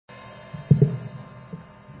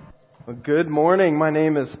Well, good morning. My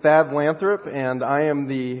name is Thad Lathrop, and I am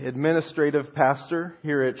the administrative pastor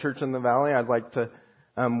here at Church in the Valley. I'd like to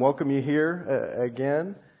welcome you here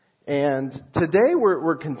again. And today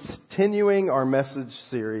we're continuing our message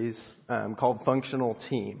series called Functional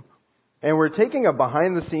Team. And we're taking a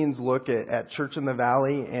behind-the-scenes look at Church in the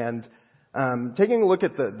Valley and taking a look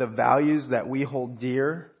at the values that we hold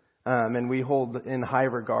dear and we hold in high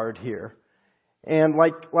regard here. And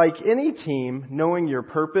like any team, knowing your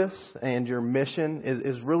purpose and your mission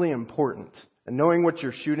is really important. And knowing what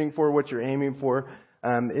you're shooting for, what you're aiming for,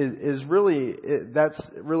 that's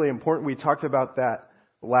really important. We talked about that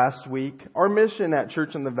last week. Our mission at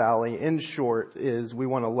Church in the Valley, in short, is we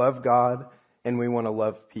want to love God and we want to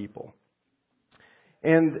love people.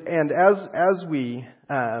 And as we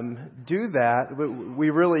do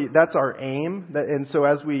that, that's our aim. And so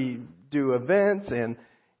as we do events and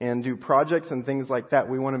do projects and things like that,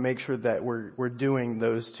 we want to make sure that we're doing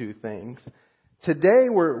those two things. Today,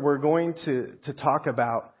 we're going to talk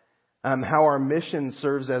about how our mission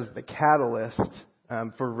serves as the catalyst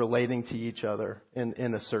for relating to each other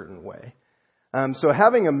in a certain way. So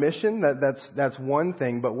having a mission, that's one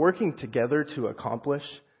thing, but working together to accomplish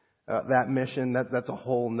that mission, that's a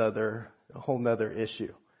whole nother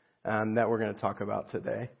issue that we're going to talk about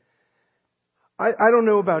today. I don't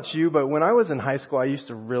know about you, but when I was in high school, I used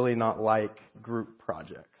to really not like group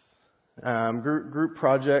projects. Group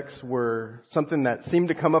projects were something that seemed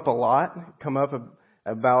to come up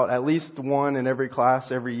about at least one in every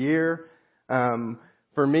class every year.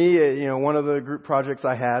 For me, one of the group projects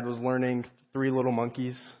I had was learning Three Little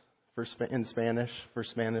Monkeys in Spanish for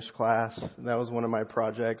Spanish class. That was one of my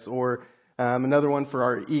projects. Or another one for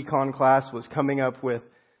our econ class was coming up with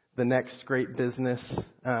the next great business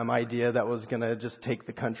idea that was going to just take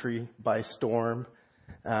the country by storm.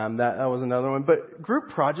 That was another one. But group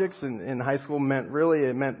projects in high school meant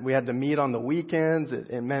we had to meet on the weekends.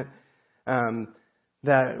 It meant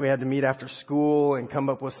that we had to meet after school and come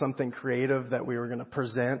up with something creative that we were going to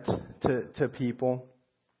present to people.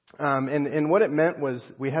 And what it meant was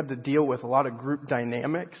we had to deal with a lot of group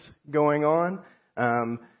dynamics going on,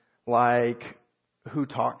 like who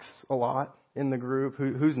talks a lot in the group,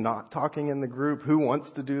 who's not talking in the group, who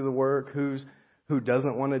wants to do the work, who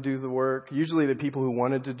doesn't want to do the work. Usually the people who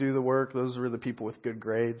wanted to do the work, those were the people with good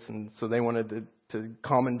grades, and so they wanted to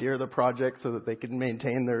commandeer the project so that they could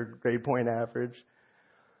maintain their grade point average.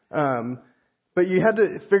 But you had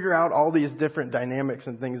to figure out all these different dynamics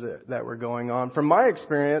and things that were going on. From my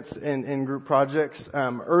experience in group projects,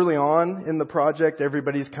 early on in the project,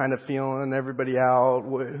 everybody's kind of feeling everybody out.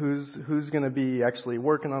 Who's going to be actually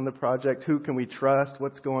working on the project? Who can we trust?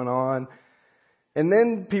 What's going on? And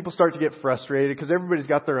then people start to get frustrated because everybody's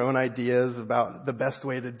got their own ideas about the best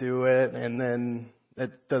way to do it. And then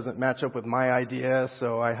it doesn't match up with my idea,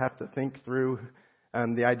 so I have to think through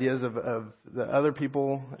the ideas of the other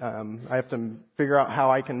people. I have to figure out how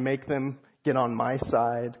I can make them get on my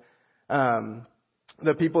side.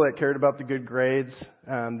 The people that cared about the good grades,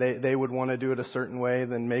 they would want to do it a certain way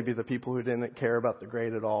than maybe the people who didn't care about the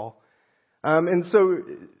grade at all. And so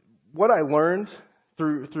what I learned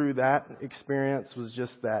through that experience was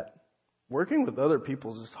just that working with other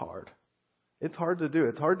people is just hard. It's hard to do.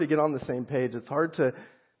 It's hard to get on the same page. It's hard to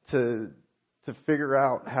figure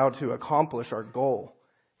out how to accomplish our goal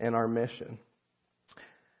and our mission.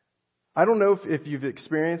 I don't know if you've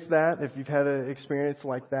experienced that, if you've had an experience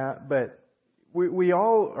like that, but we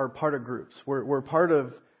all are part of groups. We're part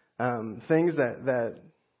of things that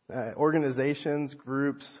organizations,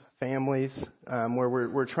 groups, families, where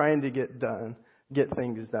we're trying to get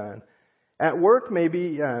things done. At work,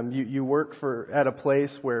 maybe you work at a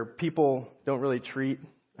place where people don't really treat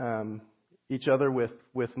each other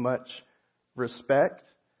with much respect.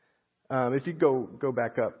 If you go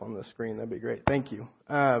back up on the screen, that'd be great. Thank you.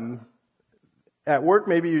 At work,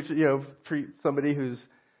 maybe you treat somebody who's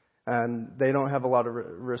they don't have a lot of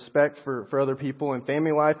respect for other people. In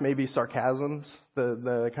family life, maybe sarcasm's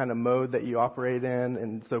the kind of mode that you operate in,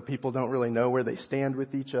 and so people don't really know where they stand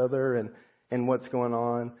with each other and what's going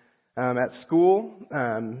on. At school,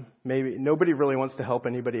 maybe nobody really wants to help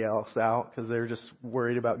anybody else out because they're just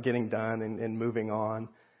worried about getting done and moving on.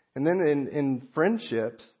 And then in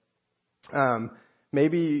friendships,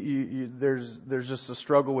 maybe there's just a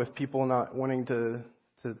struggle with people not wanting to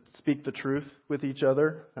speak the truth with each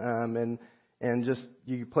other, and just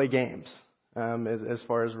you play games as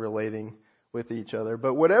far as relating with each other.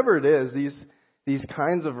 But whatever it is, these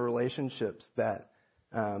kinds of relationships that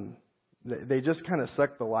they just kind of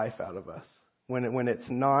suck the life out of us when it's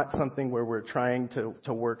not something where we're trying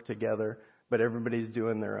to work together, but everybody's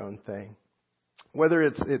doing their own thing. Whether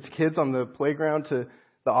it's kids on the playground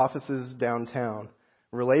the offices downtown.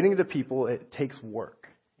 Relating to people, it takes work.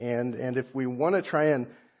 And if we want to try and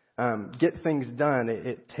get things done,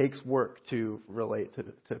 it takes work to relate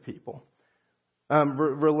to people.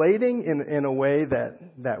 Relating in a way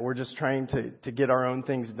that we're just trying to get our own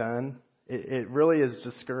things done, it really is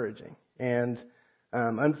discouraging. And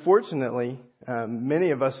unfortunately,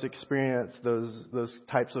 many of us experience those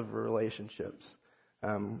types of relationships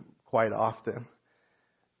quite often.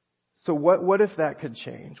 So what if that could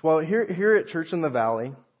change? Well, here at Church in the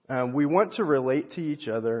Valley, we want to relate to each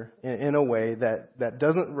other in a way that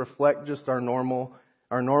doesn't reflect just our normal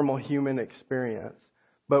human experience,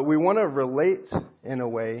 but we want to relate in a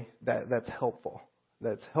way that's helpful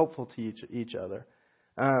to each other.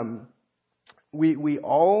 We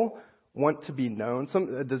all want to be known.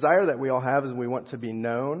 A desire that we all have is we want to be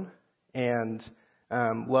known and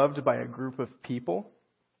loved by a group of people,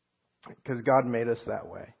 because God made us that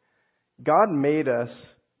way. God made us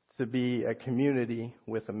to be a community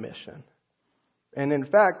with a mission. And in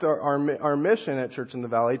fact, our mission at Church in the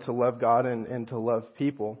Valley, to love God and to love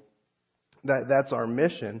people, that's our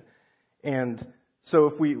mission. And so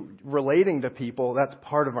if we relating to people, that's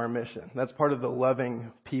part of our mission. That's part of the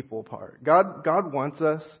loving people part. God wants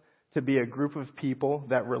us to be a group of people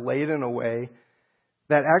that relate in a way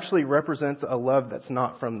that actually represents a love that's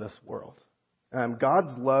not from this world.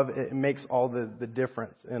 God's love, it makes all the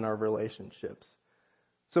difference in our relationships.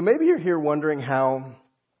 So maybe you're here wondering how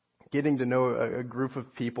getting to know a group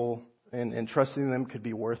of people and trusting them could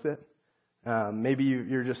be worth it. Maybe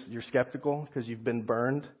you're skeptical because you've been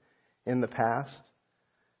burned in the past.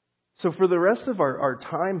 So for the rest of our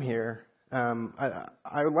time here,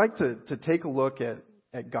 I would like to take a look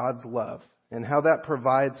at God's love and how that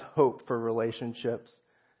provides hope for relationships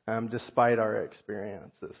despite our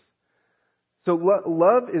experiences. So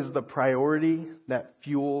love is the priority that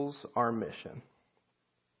fuels our mission.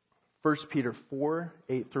 1 Peter 4,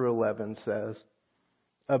 8 through 11 says,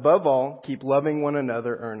 "Above all, keep loving one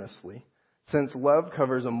another earnestly, since love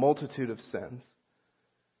covers a multitude of sins.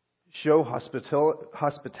 Show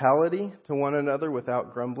hospitality to one another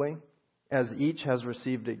without grumbling, as each has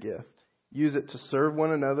received a gift. Use it to serve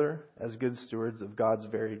one another as good stewards of God's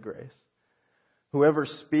varied grace. Whoever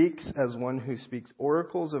speaks as one who speaks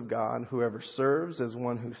oracles of God, whoever serves as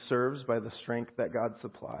one who serves by the strength that God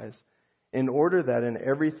supplies, in order that in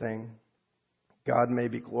everything God may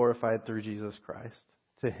be glorified through Jesus Christ.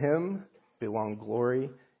 To him belong glory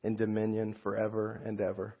and dominion forever and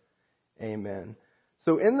ever. Amen."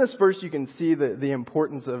 So in this verse, you can see the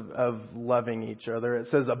importance of loving each other. It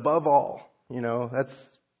says above all. That's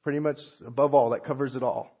pretty much above all. That covers it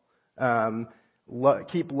all.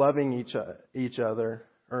 Keep loving each other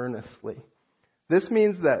earnestly. This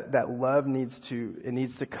means that love needs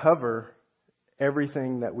to cover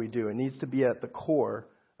everything that we do. It needs to be at the core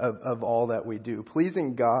of all that we do.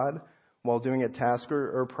 Pleasing God while doing a task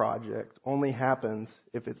or project only happens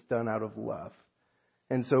if it's done out of love.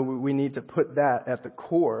 And so we need to put that at the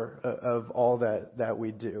core of all that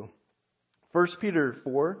we do. 1 Peter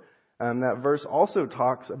 4, that verse also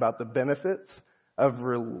talks about the benefits of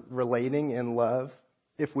relating in love.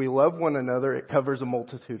 If we love one another, it covers a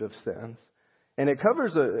multitude of sins. And it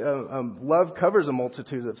covers love covers a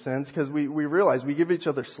multitude of sins because we realize we give each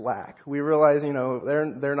other slack. We realize,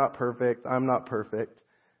 they're not perfect. I'm not perfect.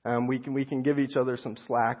 We can give each other some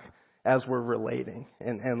slack as we're relating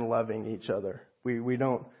and loving each other. We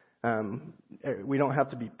don't have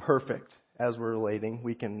to be perfect as we're relating.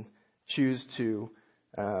 We can choose to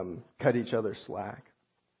cut each other slack.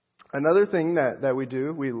 Another thing that we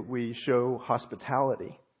do, we show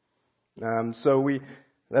hospitality.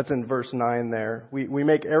 That's in verse 9 there. We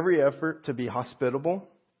make every effort to be hospitable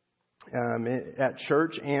at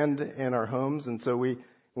church and in our homes. And so we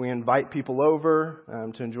invite people over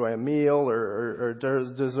to enjoy a meal or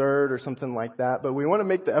dessert or something like that. But we want to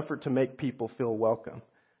make the effort to make people feel welcome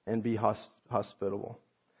and be hospitable.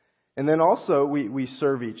 And then also we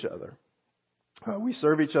serve each other. We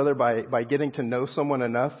serve each other by getting to know someone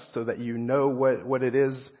enough so that you know what it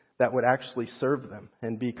is that would actually serve them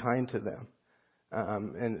and be kind to them.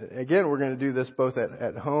 And again, we're going to do this both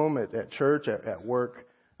at home, at church, at work,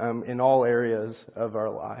 in all areas of our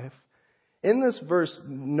life. In this verse,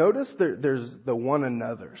 notice there's the one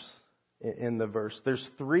another's in the verse. There's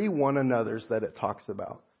 3 one another's that it talks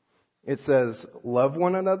about. It says, love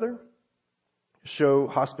one another, show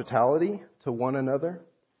hospitality to one another,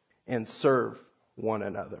 and serve one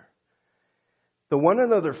another. The one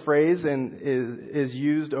another phrase is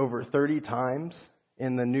used over 30 times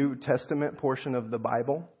in the New Testament portion of the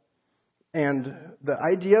Bible. And the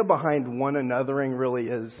idea behind one anothering really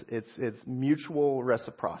is it's mutual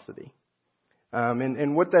reciprocity.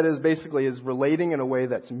 And what that is basically is relating in a way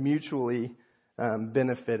that's mutually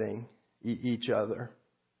benefiting each other.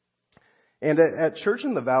 And at Church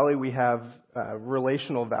in the Valley, we have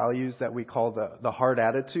relational values that we call the hard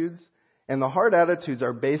attitudes. And the hard attitudes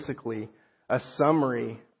are basically a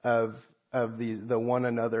summary of the one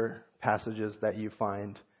another passages that you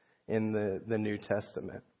find in the New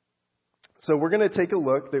Testament. So we're going to take a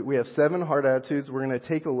look. That we have 7 hard attitudes. We're going to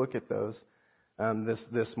take a look at those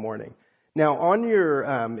this morning. Now, on your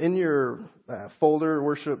in your folder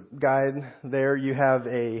worship guide, there you have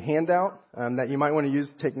a handout that you might want to use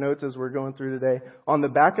to take notes as we're going through today. On the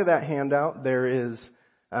back of that handout, there is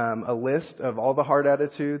a list of all the hard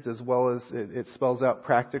attitudes, as well as it spells out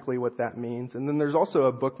practically what that means. And then there's also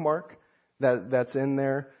a bookmark that's in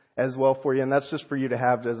there as well for you, and that's just for you to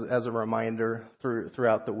have as a reminder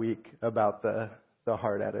throughout the week about the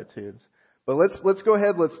hard attitudes. But let's go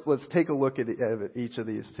ahead. Let's take a look at each of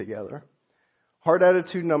these together. Hard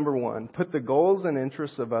attitude number 1, put the goals and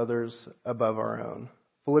interests of others above our own.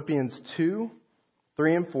 Philippians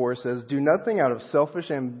 2:3 and 4 says, "Do nothing out of selfish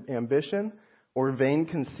ambition or vain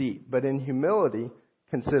conceit, but in humility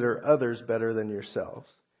consider others better than yourselves.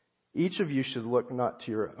 Each of you should look not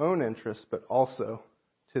to your own interests, but also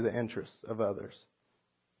to the interests of others."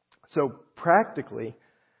 So practically,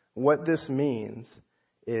 what this means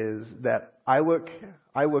is that I look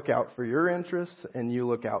out for your interests and you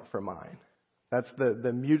look out for mine. That's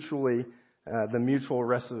the mutual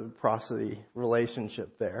reciprocity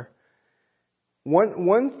relationship there.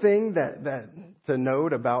 One thing that to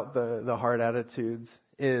note about the hard attitudes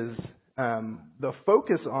is the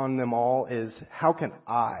focus on them all is how can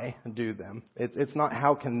I do them? It's not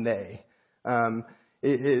how can they.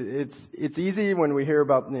 It's easy when we hear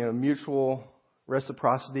about mutual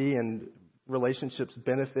reciprocity and relationships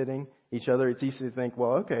benefiting each other. It's easy to think,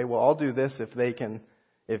 well, I'll do this if they can.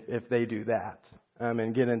 If they do that,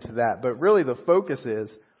 and get into that. But really the focus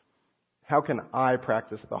is, how can I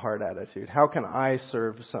practice the hard attitude? How can I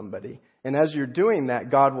serve somebody? And as you're doing that,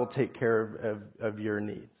 God will take care of your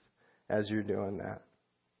needs as you're doing that.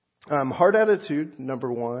 Hard attitude number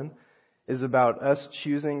 1 is about us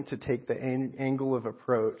choosing to take the angle of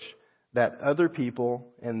approach that other people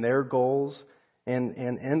and their goals and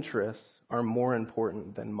interests are more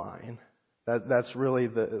important than mine. That's really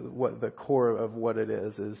the core of what it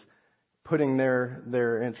is putting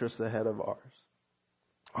their interests ahead of ours.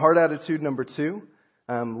 Hard attitude number 2,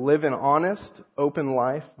 live an honest, open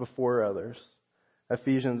life before others.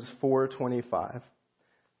 Ephesians 4:25.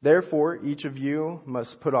 "Therefore, each of you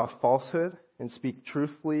must put off falsehood and speak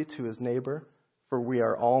truthfully to his neighbor, for we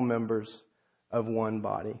are all members of one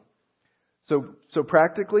body." So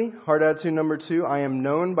practically, hard attitude number 2, I am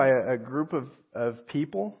known by a group of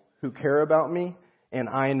people who care about me, and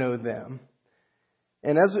I know them.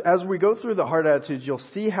 And as we go through the hard attitudes, you'll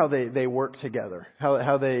see how they work together,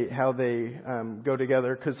 how they go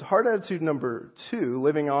together. Because hard attitude number 2,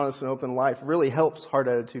 living an honest and open life, really helps hard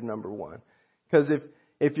attitude number 1. Because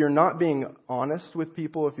if you're not being honest with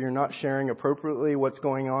people, if you're not sharing appropriately what's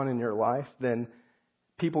going on in your life, then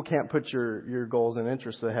people can't put your goals and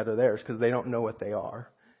interests ahead of theirs because they don't know what they are.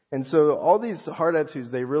 And so all these hard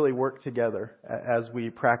attitudes, they really work together as we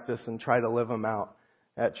practice and try to live them out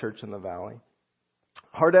at Church in the Valley.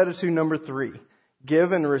 Hard attitude number 3,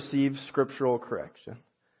 give and receive scriptural correction.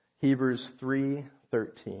 Hebrews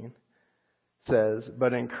 3:13 says,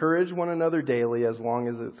 "But encourage one another daily as long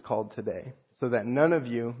as it's called today, so that none of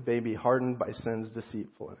you may be hardened by sin's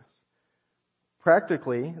deceitfulness."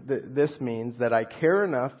 Practically, this means that I care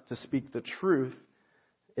enough to speak the truth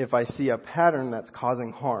if I see a pattern that's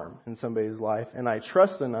causing harm in somebody's life, and I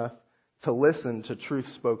trust enough to listen to truth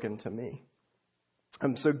spoken to me.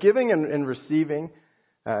 So giving and receiving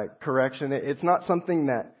correction, it's not something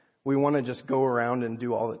that we want to just go around and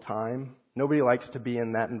do all the time. Nobody likes to be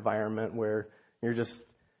in that environment where you're just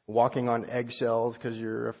walking on eggshells because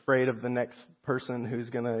you're afraid of the next person who's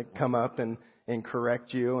going to come up and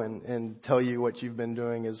correct you and tell you what you've been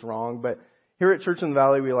doing is wrong. But here at Church in the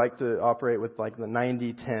Valley, we like to operate with like the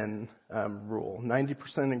 90-10 rule.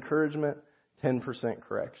 90% encouragement, 10%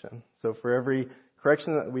 correction. So for every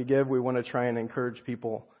correction that we give, we want to try and encourage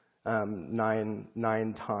people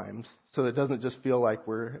nine times. So it doesn't just feel like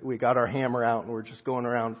we got our hammer out and we're just going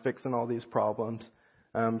around fixing all these problems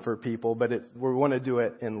for people. But we want to do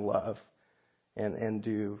it in love and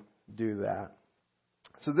do that.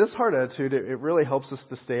 So this hard attitude, it really helps us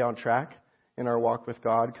to stay on track in our walk with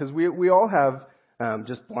God, because we all have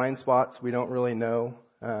just blind spots. We don't really know.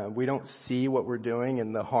 We don't see what we're doing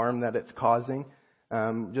and the harm that it's causing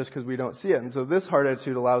just because we don't see it. And so this hard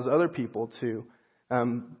attitude allows other people to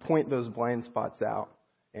point those blind spots out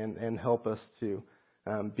and help us to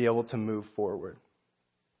be able to move forward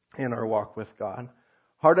in our walk with God.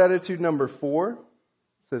 Heart attitude number 4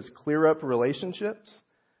 says clear up relationships.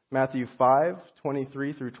 Matthew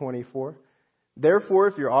 5:23 through 24. Therefore,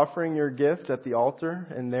 if you're offering your gift at the altar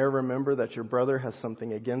and there remember that your brother has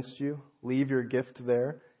something against you, leave your gift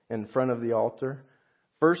there in front of the altar.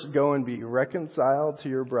 First go and be reconciled to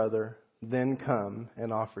your brother, then come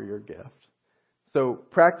and offer your gift. So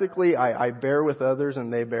practically, I bear with others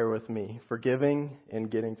and they bear with me, forgiving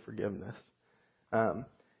and getting forgiveness.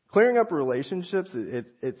 Clearing up relationships,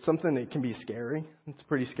 it's something that can be scary. It's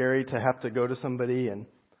pretty scary to have to go to somebody and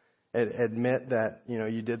admit that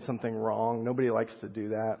you did something wrong. Nobody likes to do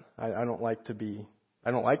that. I don't like to be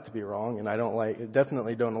wrong, and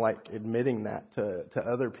definitely don't like admitting that to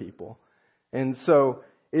other people. And so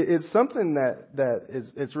it's something that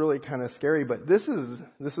it's really kind of scary. But this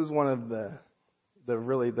is one of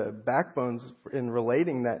the backbones in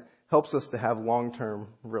relating that helps us to have long-term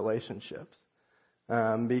relationships.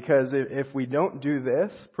 Because if we don't do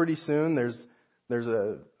this, pretty soon there's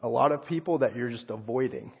a lot of people that you're just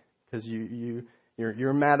avoiding because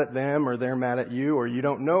you're mad at them or they're mad at you, or you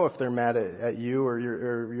don't know if they're mad at you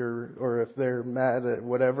or if they're mad at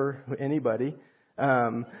whatever, anybody.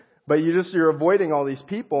 But you're avoiding all these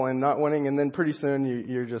people and not wanting, and then pretty soon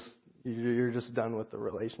you're just done with the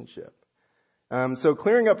relationship. So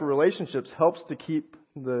clearing up relationships helps to keep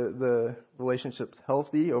the relationships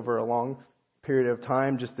healthy over a long period of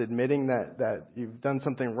time. Just admitting that you've done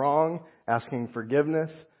something wrong, asking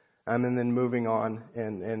forgiveness, and then moving on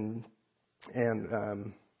and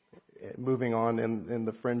moving on in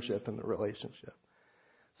the friendship and the relationship.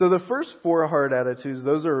 So the first 4 heart attitudes,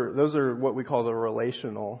 those are what we call the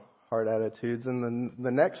relational heart attitudes, and then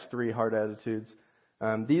the next 3 heart attitudes,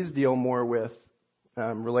 these deal more with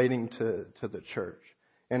relating to the church.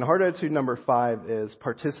 And heart attitude number 5 is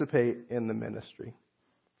participate in the ministry.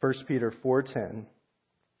 1 Peter 4:10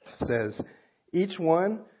 says, each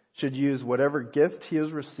one should use whatever gift he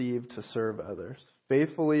has received to serve others,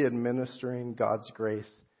 faithfully administering God's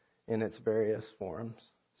grace in its various forms.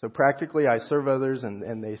 So practically, I serve others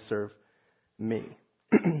and they serve me.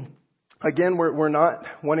 Again, we're not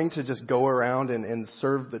wanting to just go around and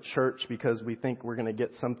serve the church because we think we're going to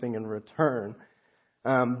get something in return.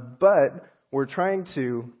 But we're trying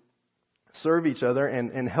to serve each other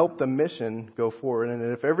and help the mission go forward.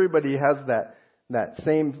 And if everybody has that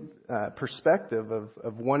same perspective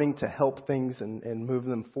of wanting to help things and move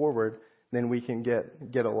them forward, then we can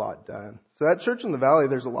get a lot done. So at Church in the Valley,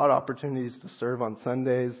 there's a lot of opportunities to serve on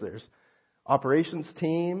Sundays. There's operations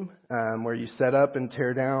team where you set up and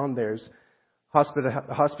tear down. There's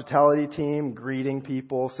hospitality team, greeting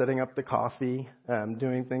people, setting up the coffee,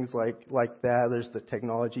 doing things like that. There's the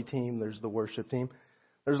technology team. There's the worship team.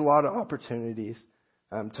 There's a lot of opportunities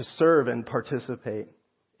to serve and participate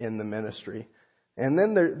in the ministry. And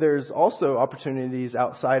then there's also opportunities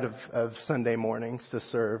outside of Sunday mornings to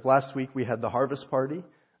serve. Last week we had the harvest party,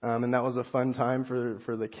 and that was a fun time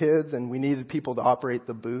for the kids, and we needed people to operate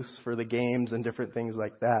the booths for the games and different things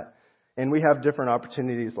like that. And we have different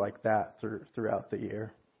opportunities like that throughout the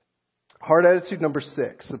year. Heart attitude number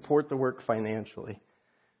 6, support the work financially.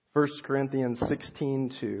 1 Corinthians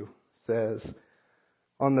 16:2 says,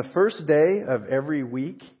 on the first day of every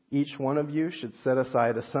week, each one of you should set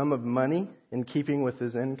aside a sum of money in keeping with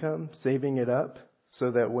his income, saving it up,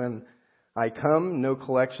 so that when I come, no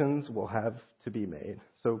collections will have to be made.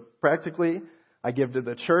 So practically, I give to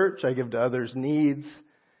the church, I give to others' needs,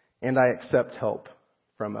 and I accept help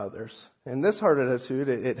from others. And this heart attitude,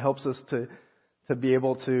 it helps us to be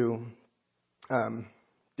able to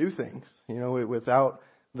do things. Without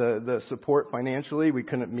the support financially, we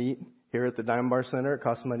couldn't meet here at the Dime Bar Center. It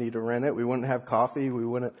costs money to rent it. We wouldn't have coffee. We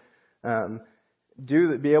wouldn't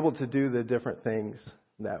be able to do the different things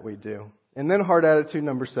that we do. And then heart attitude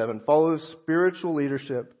number 7, follow spiritual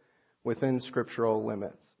leadership within scriptural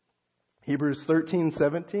limits. Hebrews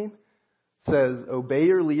 13:17 says, obey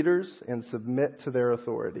your leaders and submit to their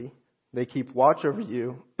authority. They keep watch over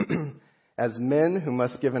you as men who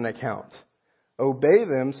must give an account. Obey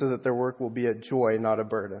them so that their work will be a joy, not a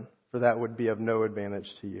burden, for that would be of no advantage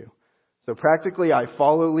to you. So practically, I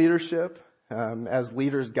follow leadership as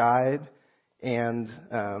leaders guide and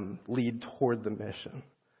lead toward the mission.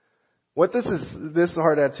 What this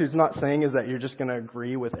heart attitude is not saying is that you're just going to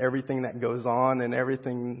agree with everything that goes on and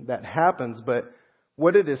everything that happens, but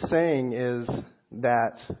what it is saying is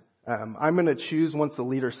that I'm going to choose, once the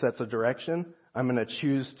leader sets a direction, I'm going to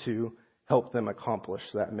choose to help them accomplish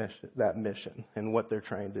that mission and what they're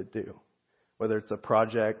trying to do, whether it's a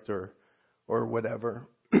project or whatever.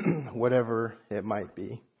 Whatever it might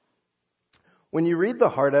be. when you read the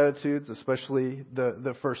heart attitudes, especially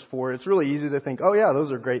the first four, it's really easy to think, oh yeah,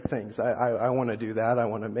 those are great things. I want to do that. I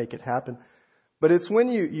want to make it happen. But it's when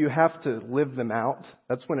you have to live them out,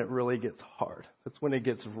 that's when it really gets hard. That's when it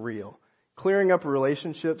gets real. Clearing up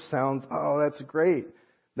relationships sounds, oh, that's great.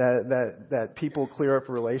 That people clear up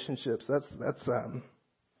relationships.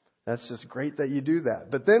 That's just great that you do that.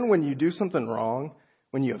 But then when you do something wrong,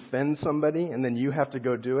 when you offend somebody and then you have to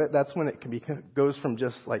go do it, that's when it goes from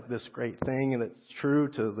just like this great thing and it's true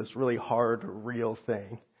to this really hard, real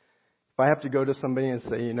thing. If I have to go to somebody and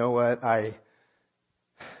say, you know what, I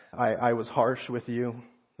was harsh with you.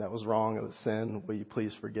 That was wrong. It was sin. Will you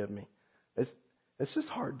please forgive me? It's just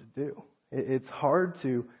hard to do. It's hard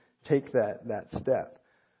to take that step.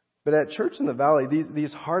 But at Church in the Valley,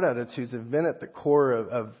 these heart attitudes have been at the core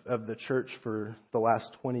of the church for the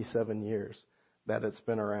last 27 years that it's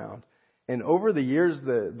been around. And over the years,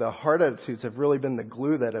 the heart attitudes have really been the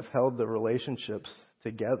glue that have held the relationships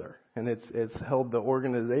together. And it's held the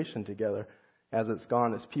organization together as it's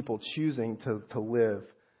gone, as people choosing to live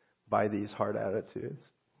by these heart attitudes.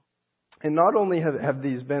 And not only have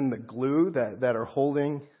these been the glue that are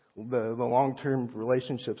holding the long-term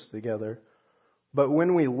relationships together, but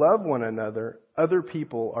when we love one another, other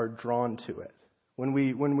people are drawn to it. When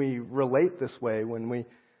we relate this way, when we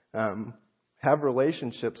have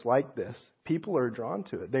relationships like this, people are drawn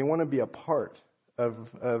to it. They want to be a part of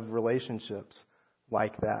relationships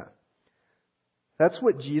like that. That's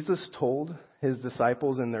what Jesus told his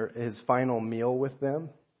disciples in his final meal with them.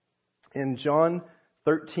 In John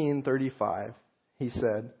 13:35, he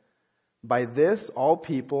said, "By this all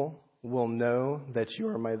people will know that you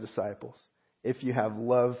are my disciples, if you have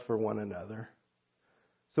love for one another."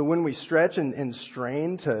 So when we stretch and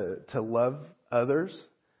strain to love others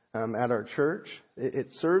at our church,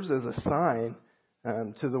 it serves as a sign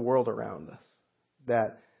to the world around us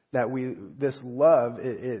that this love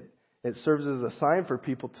it serves as a sign for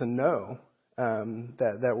people to know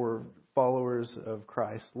that we're followers of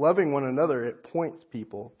Christ. Loving one another, it points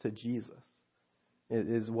people to Jesus. It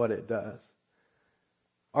is what it does.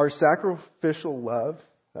 Our sacrificial love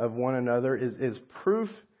of one another is proof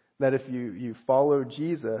that if you follow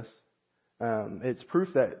Jesus, it's proof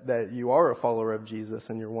that you are a follower of Jesus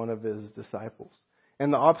and you're one of his disciples.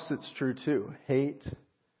 And the opposite's true too. Hate,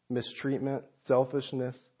 mistreatment,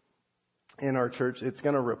 selfishness in our church, it's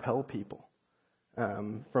going to repel people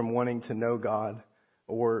from wanting to know God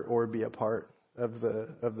or be a part of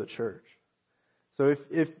the church.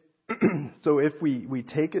 So if we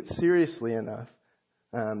take it seriously enough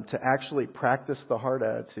to actually practice the heart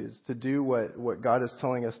attitudes, to do what God is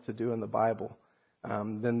telling us to do in the Bible,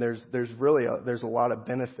 then there's a lot of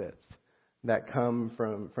benefits that come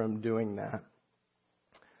from doing that.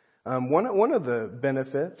 One of the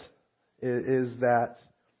benefits is that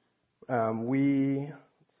we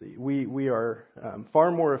are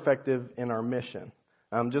far more effective in our mission.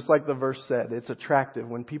 Just like the verse said, it's attractive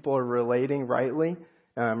when people are relating rightly.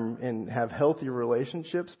 And have healthy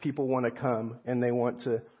relationships, people want to come and they want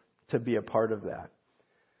to be a part of that.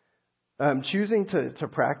 Choosing to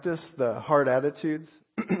practice the heart attitudes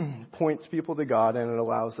points people to God and it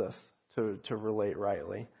allows us to relate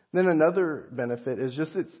rightly. Then another benefit is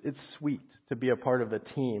just it's sweet to be a part of a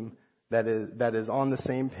team that is on the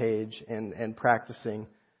same page and practicing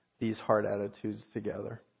these heart attitudes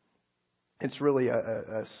together. It's really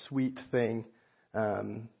a sweet thing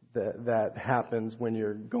that happens when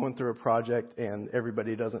you're going through a project and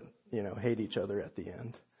everybody doesn't, hate each other at the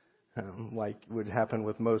end, like would happen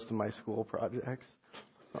with most of my school projects.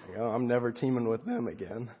 I'm never teaming with them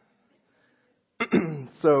again.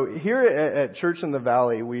 So here at Church in the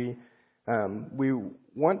Valley, we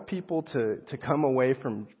want people to come away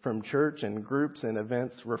from church and groups and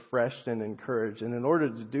events refreshed and encouraged. And in order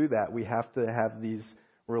to do that, we have to have these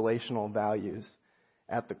relational values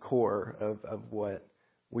at the core of what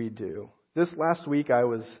we do. This last week I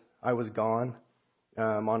was gone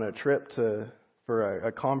on a trip for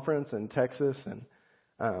a conference in Texas, and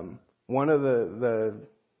one of the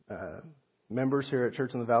members here at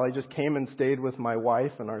Church in the Valley just came and stayed with my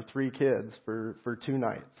wife and our 3 kids for 2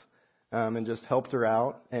 nights, and just helped her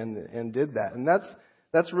out and did that. And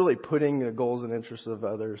that's really putting the goals and interests of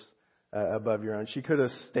others above your own. She could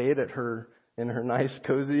have stayed in her nice,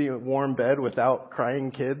 cozy, warm bed without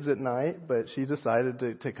crying kids at night, but she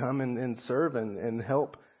decided to come and serve and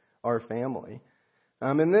help our family.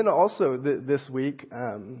 And then also this week,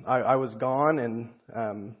 I was gone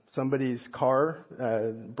and somebody's car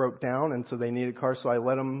broke down, and so they needed a car, so I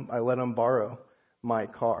let them borrow my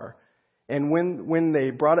car. And when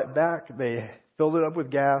they brought it back, they filled it up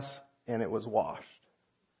with gas and it was washed.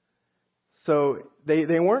 So they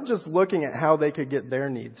weren't just looking at how they could get their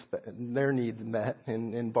needs met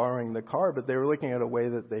in borrowing the car, but they were looking at a way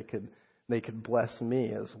that they could bless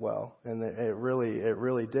me as well. And it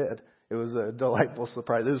really did. It was a delightful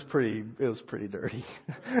surprise. It was pretty dirty.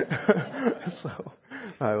 So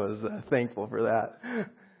I was thankful for that.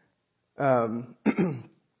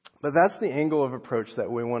 But that's the angle of approach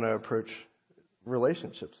that we want to approach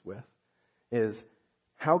relationships with, is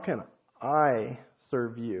how can I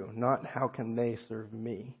serve you, not how can they serve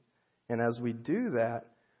me. And as we do that,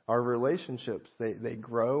 our relationships, they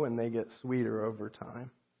grow and they get sweeter over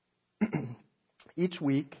time. Each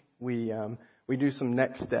week we do some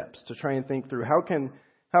next steps to try and think through how can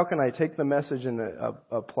I take the message and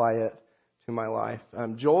apply it to my life.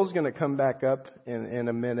 Joel's going to come back up in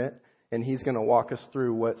a minute, and he's going to walk us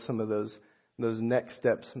through what some of those next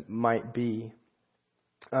steps might be.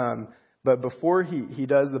 But before he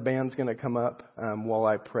does, the band's going to come up while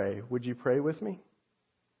I pray. Would you pray with me?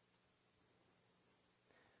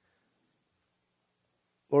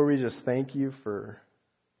 Lord, we just thank you for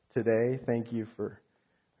today. Thank you for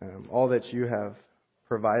all that you have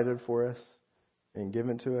provided for us and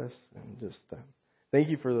given to us. And just thank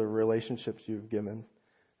you for the relationships you've given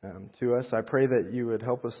to us. I pray that you would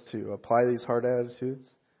help us to apply these hard attitudes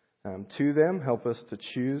to them. Help us to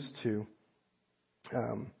choose to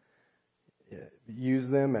use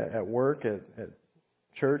them at work, at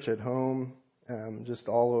church, at home, just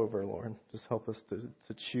all over, Lord. Just help us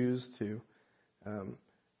to choose to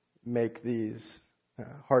make these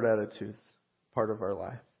hard attitudes part of our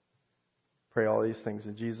life. Pray all these things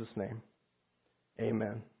in Jesus' name.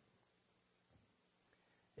 Amen.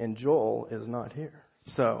 And Joel is not here.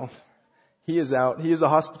 So he is out. He is a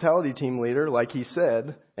hospitality team leader, like he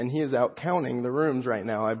said, and he is out counting the rooms right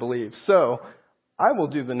now, I believe. So I will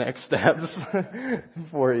do the next steps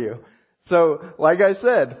for you. So, like I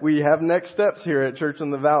said, we have next steps here at Church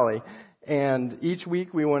in the Valley. And each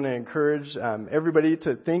week we want to encourage everybody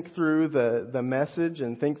to think through the message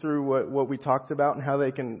and think through what we talked about and how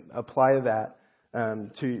they can apply that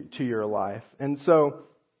to your life. And so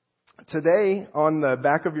today, on the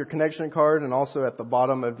back of your connection card and also at the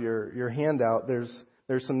bottom of your handout, there's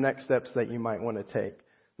some next steps that you might want to take.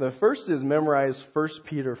 The first is memorize 1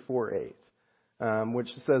 Peter 4:8. Which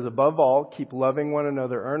says, above all, keep loving one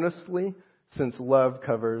another earnestly, since love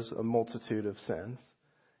covers a multitude of sins.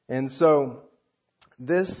 And so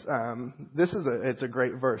it's a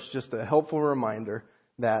great verse, just a helpful reminder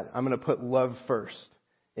that I'm going to put love first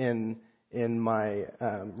in my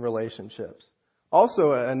relationships.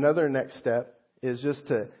 Also, another next step is just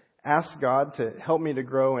to ask God to help me to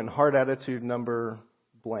grow in hard attitude number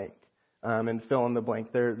blank, and fill in the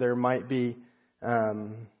blank. There might be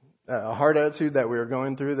a hard attitude that we are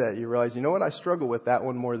going through that you realize, you know what, I struggle with that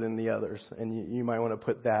one more than the others. And you might want to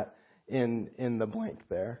put that in the blank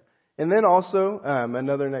there. And then also,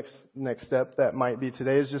 another next step that might be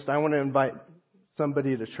today is just I want to invite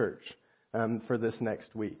somebody to church for this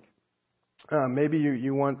next week. Maybe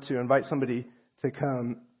you want to invite somebody to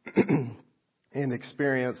come and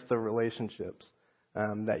experience the relationships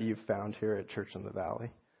that you've found here at Church in the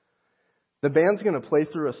Valley. The band's going to play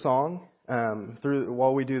through a song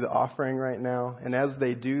while we do the offering right now. And as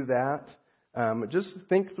they do that, just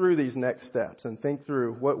think through these next steps and think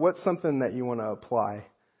through what's something that you want to apply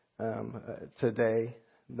today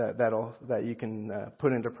that you can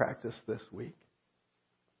put into practice this week.